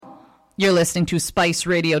You're listening to Spice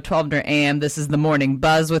Radio 1200 AM. This is The Morning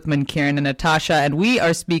Buzz with Karen and Natasha, and we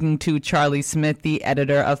are speaking to Charlie Smith, the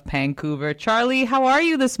editor of Pancouver. Charlie, how are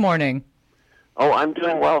you this morning? Oh, I'm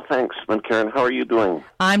doing well, thanks, Karen. How are you doing?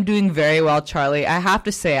 I'm doing very well, Charlie. I have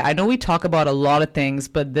to say, I know we talk about a lot of things,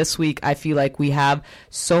 but this week I feel like we have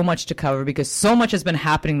so much to cover because so much has been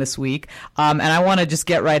happening this week, and I want to just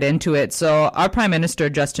get right into it. So our Prime Minister,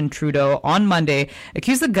 Justin Trudeau, on Monday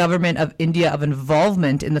accused the government of India of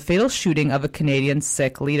involvement in the fatal shooting of a Canadian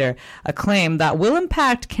Sikh leader, a claim that will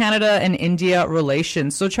impact Canada and India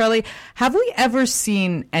relations. So, Charlie, have we ever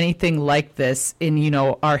seen anything like this in,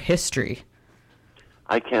 our history?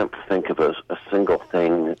 I can't think of a single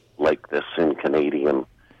thing like this in Canadian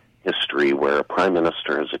history where a prime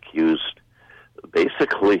minister has accused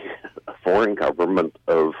basically a foreign government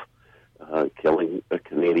of killing a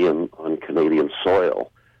Canadian on Canadian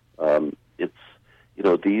soil. It's,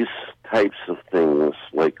 these types of things,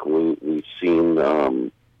 like we've seen,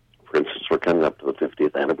 for instance, we're coming up to the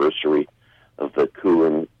 50th anniversary of the coup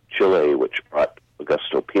in Chile, which brought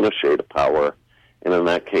Augusto Pinochet to power. And in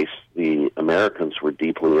that case, the Americans were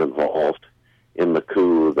deeply involved in the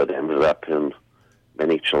coup that ended up in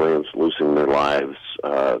many Chileans losing their lives.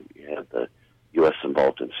 You had the U.S.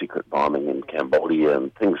 involved in secret bombing in Cambodia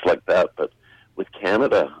and things like that. But with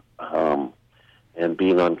Canada and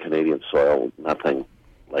being on Canadian soil, nothing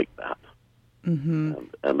like that. Mm-hmm.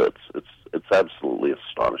 And it's absolutely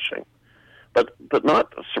astonishing, but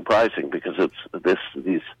not surprising because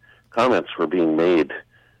these comments were being made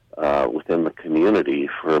within the community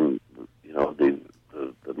from, the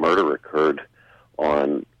murder occurred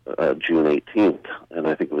on June 18th, and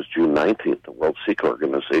I think it was June 19th, the World Sikh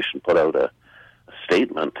Organization put out a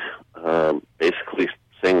statement basically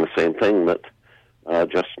saying the same thing that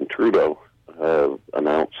Justin Trudeau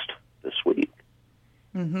announced this week.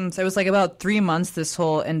 Mm-hmm. So it was like about 3 months this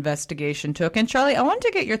whole investigation took. And Charlie, I wanted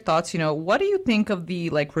to get your thoughts. What do you think of the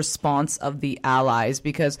response of the allies?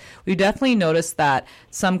 Because we definitely noticed that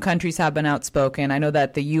some countries have been outspoken. I know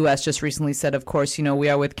that the U.S. just recently said, of course, we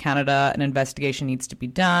are with Canada. An investigation needs to be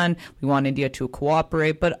done. We want India to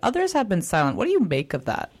cooperate. But others have been silent. What do you make of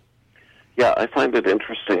that? Yeah, I find it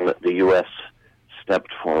interesting that the U.S.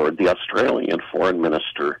 stepped forward. The Australian Foreign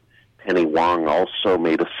Minister, Penny Wong, also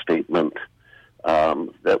made a statement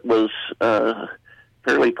that was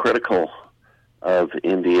fairly critical of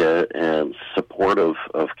India and supportive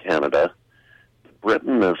of Canada.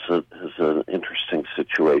 Britain has an interesting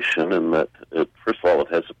situation in that, first of all,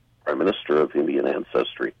 it has a Prime Minister of Indian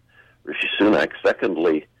ancestry, Rishi Sunak.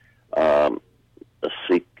 Secondly, a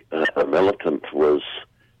Sikh militant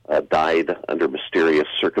died under mysterious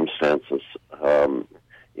circumstances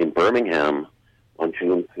in Birmingham on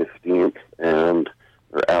June 15th, and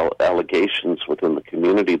there are allegations within the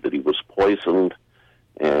community that he was poisoned,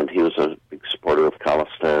 and he was a big supporter of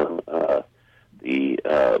Khalistan. The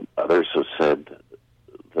others have said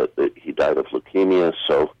that he died of leukemia,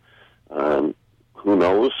 so who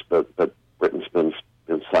knows, but Britain's been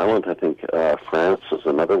silent. I think France is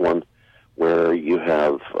another one where you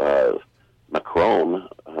have Macron,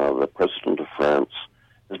 the president of France,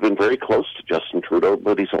 has been very close to Justin Trudeau,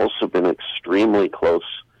 but he's also been extremely close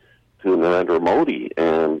to Narendra Modi,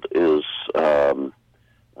 and is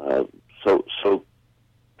so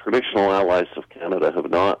traditional allies of Canada have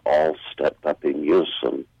not all stepped up in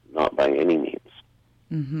unison, not by any means.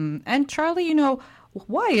 Mm-hmm. And Charlie,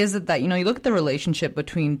 why is it that, you look at the relationship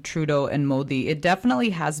between Trudeau and Modi, it definitely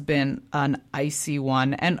has been an icy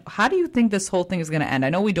one. And how do you think this whole thing is going to end? I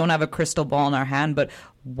know we don't have a crystal ball in our hand, but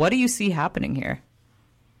what do you see happening here?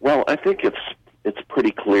 Well, I think it's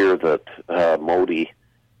pretty clear that Modi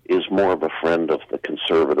is more of a friend of the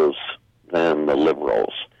Conservatives than the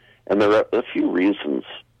Liberals. And there are a few reasons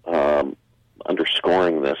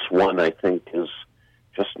underscoring this. One, I think, is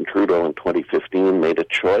Justin Trudeau in 2015 made a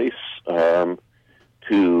choice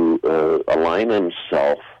to align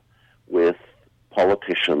himself with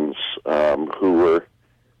politicians who were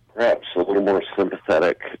perhaps a little more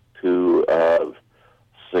sympathetic to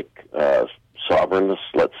Sikh sovereignist,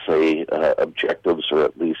 let's say, objectives, or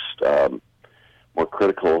at least more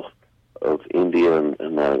critical of India,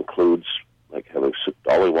 and that includes like having Sukh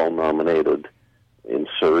Dhaliwal nominated in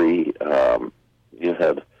Surrey. You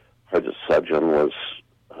had Harjit Sajjan was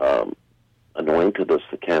anointed as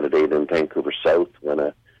the candidate in Vancouver South when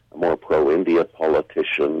a more pro-India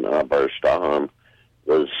politician, Barish Dahan,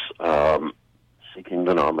 was seeking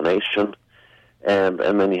the nomination. And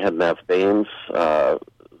then you had Nav Bains,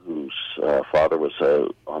 whose father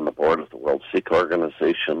was on the board of the World Sikh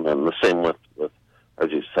Organization, and the same with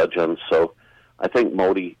Harjit Sajjan. So I think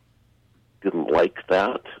Modi didn't like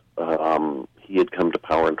that. he had come to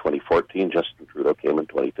power in 2014. Justin Trudeau came in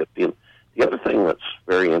 2015. The other thing that's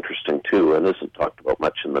very interesting, too, and isn't talked about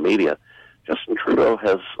much in the media, Justin Trudeau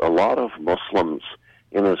has a lot of Muslims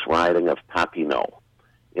in his riding of Papineau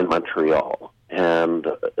in Montreal. And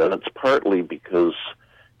it's partly because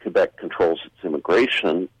Quebec controls its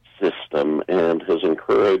immigration system and has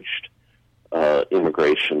encouraged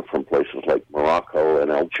immigration from places like Morocco and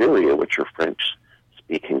Algeria, which are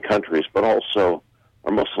French-speaking countries, but also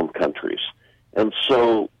are Muslim countries. And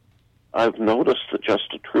so I've noticed that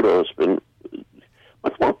Justin Trudeau has been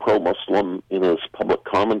much more pro-Muslim in his public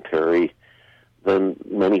commentary than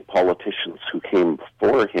many politicians who came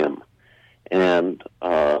before him. And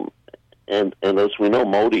as we know,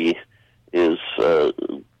 Modi is,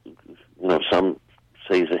 some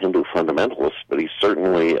say he's a Hindu fundamentalist, but he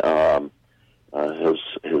certainly has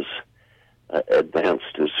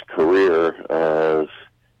advanced his career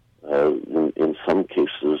in some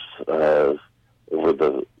cases over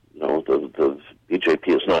the BJP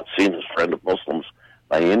is not seen as friend of Muslims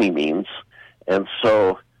by any means, and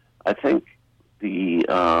so I think you've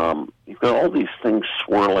got all these things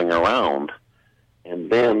swirling around, and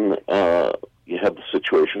then you have the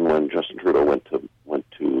situation when Justin Trudeau went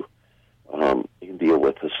to India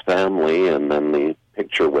with his family, and then the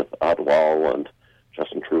picture with Adwal and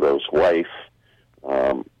Justin Trudeau's wife,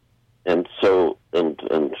 and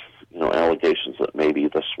allegations that maybe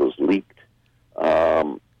this was leaked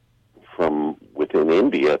from within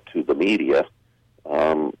India to the media,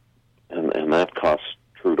 and that cost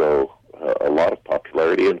Trudeau a lot of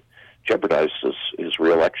popularity and jeopardized his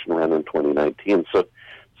re-election run in 2019. So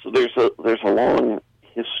there's a long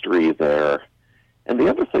history there. And the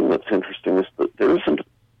other thing that's interesting is that there isn't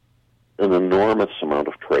an enormous amount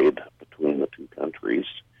of trade between the two countries,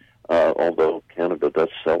 although Canada does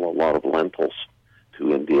sell a lot of lentils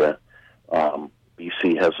to India.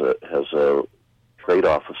 BC has a trade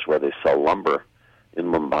office where they sell lumber in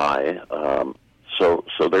Mumbai. So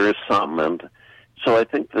there is some, and so I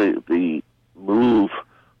think the move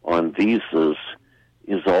on visas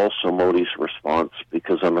is also Modi's response,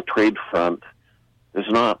 because on the trade front, there's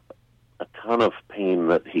not a ton of pain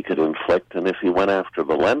that he could inflict, and if he went after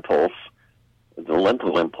the lentil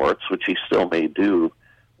imports, which he still may do,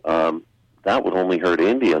 that would only hurt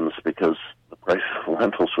Indians, because the price of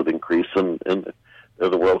lentils would increase, and they're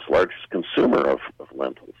the world's largest consumer of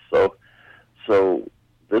lentils. So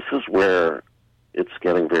this is where it's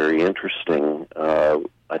getting very interesting.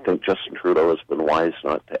 I think Justin Trudeau has been wise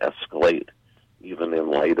not to escalate, even in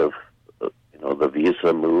light of the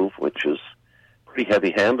visa move, which is pretty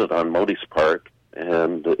heavy-handed on Modi's part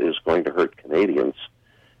and is going to hurt Canadians.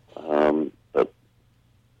 But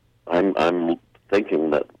I'm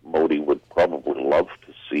thinking that Modi would probably love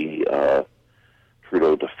to see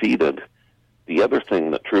Trudeau defeated. The other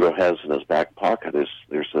thing that Trudeau has in his back pocket is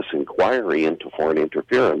there's this inquiry into foreign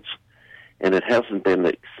interference, and it hasn't been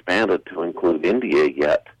expanded to include India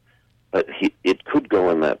yet, but it could go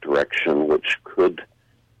in that direction, which could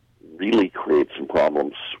really create some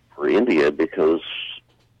problems for India, because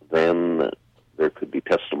then there could be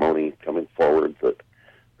testimony coming forward that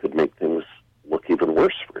could make things look even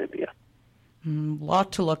worse for India.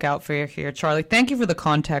 Lot to look out for here, Charlie. Thank you for the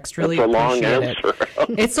context. Really It's a long appreciate answer.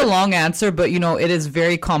 It's a long answer, but it is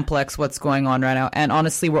very complex what's going on right now. And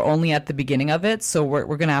honestly, we're only at the beginning of it, so we're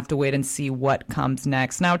going to have to wait and see what comes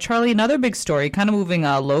next. Now, Charlie, another big story, kind of moving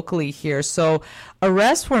locally here. So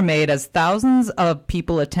arrests were made as thousands of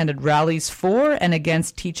people attended rallies for and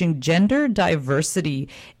against teaching gender diversity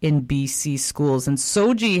in BC schools. And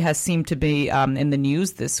SOGI has seemed to be in the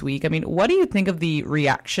news this week. I mean, what do you think of the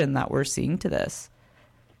reaction that we're seeing to this?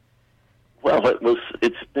 Well,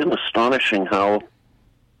 it's been astonishing how,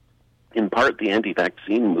 in part, the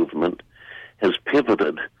anti-vaccine movement has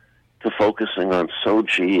pivoted to focusing on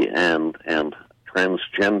SOGI and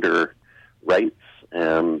transgender rights,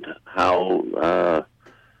 and how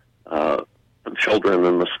children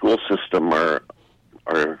in the school system are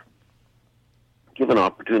given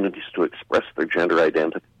opportunities to express their gender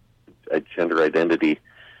identity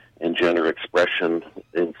and gender expression,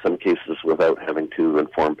 in some cases without having to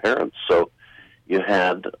inform parents. So you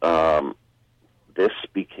had this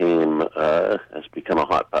has become a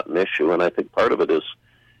hot button issue, and I think part of it is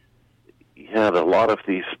you had a lot of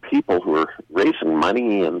these people who are raising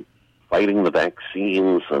money and fighting the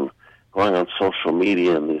vaccines and going on social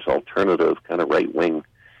media and these alternative kind of right-wing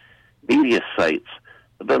media sites.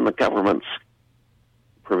 But then the governments,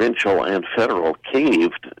 provincial and federal,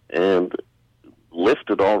 caved and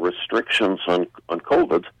lifted all restrictions on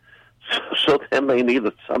COVID. So then they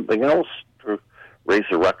needed something else to raise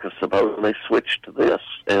a ruckus about, and they switched to this.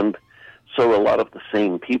 And So a lot of the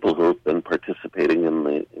same people who have been participating in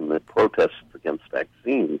the protests against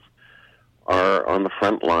vaccines are on the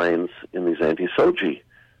front lines in these anti-SOGI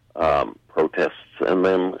protests, and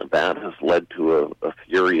then that has led to a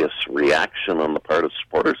furious reaction on the part of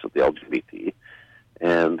supporters of the LGBT,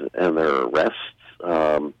 and there are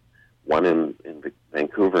arrests, one in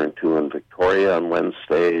Vancouver and two in Victoria on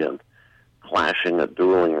Wednesday, and clashing at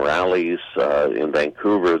dueling rallies. In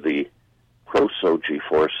Vancouver, the pro-SOGI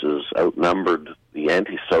forces outnumbered the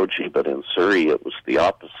anti-SOGI, but in Surrey it was the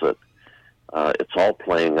opposite. It's all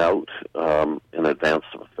playing out in advance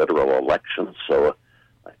of a federal election, so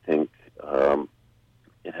I think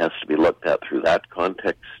it has to be looked at through that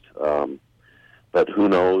context. But who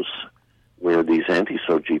knows where these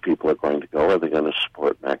anti-SOGI people are going to go? Are they going to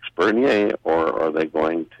support Max Bernier, or are they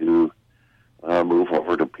going to move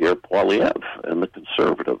over to Pierre Poilievre and the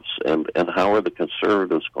Conservatives? And how are the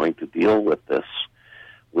Conservatives going to deal with this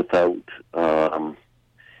without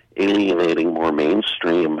alienating more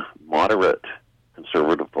mainstream, moderate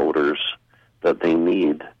Conservative voters that they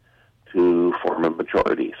need to form a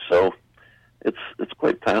majority? So it's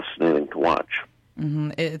quite fascinating to watch.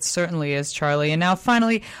 Mm-hmm. It certainly is, Charlie. And now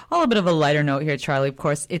finally, a little bit of a lighter note here, Charlie. Of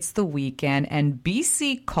course, it's the weekend, and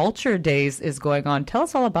BC Culture Days is going on. Tell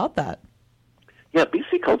us all about that. Yeah,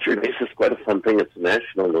 BC Culture Days is quite a fun thing. It's a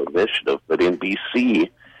national initiative, but in BC,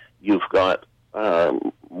 you've got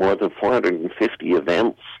more than 450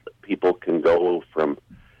 events that people can go from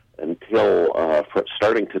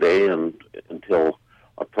starting today and until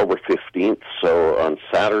October 15th. So on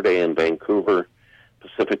Saturday in Vancouver,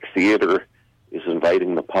 Pacific Theatre is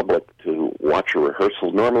inviting the public to watch a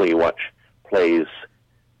rehearsal. Normally you watch plays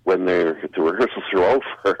when the rehearsals are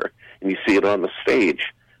over and you see it on the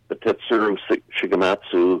stage. But Tetsuro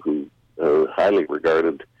Shigematsu, who highly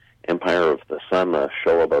regarded Empire of the Sun, a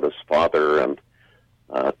show about his father, and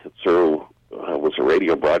Tetsuro was a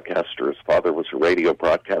radio broadcaster. His father was a radio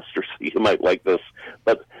broadcaster, so you might like this.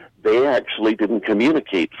 But they actually didn't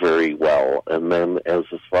communicate very well. And then as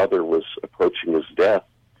his father was approaching his death,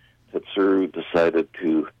 Tetsuro decided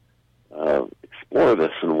to explore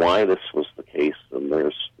this and why this was the case. And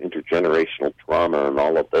there's intergenerational trauma and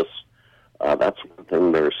all of this. That's one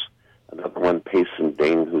thing. There's another one, Payson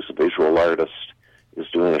Ding, who's a visual artist, is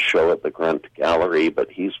doing a show at the Grunt Gallery, but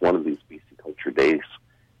he's one of these BC Culture Days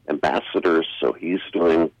ambassadors, so he's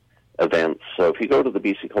doing events. So if you go to the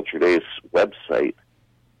BC Culture Days website,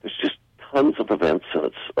 there's just tons of events, and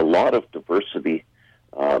it's a lot of diversity.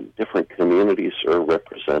 Different communities are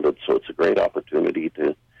represented, so it's a great opportunity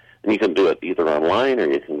to, and you can do it either online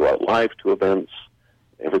or you can go out live to events.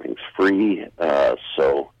 Everything's free,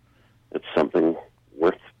 so it's something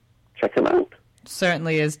worth checking out.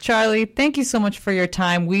 Certainly is. Charlie, thank you so much for your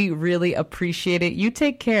time. We really appreciate it. You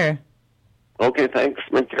take care. Okay, thanks.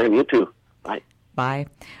 Karen, you too. Bye. Bye.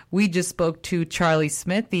 We just spoke to Charlie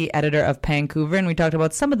Smith, the editor of Pancouver, and we talked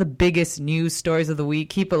about some of the biggest news stories of the week.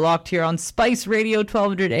 Keep it locked here on Spice Radio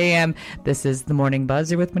 1200 AM. This is The Morning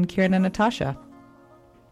Buzz. You're with Karen and Natasha.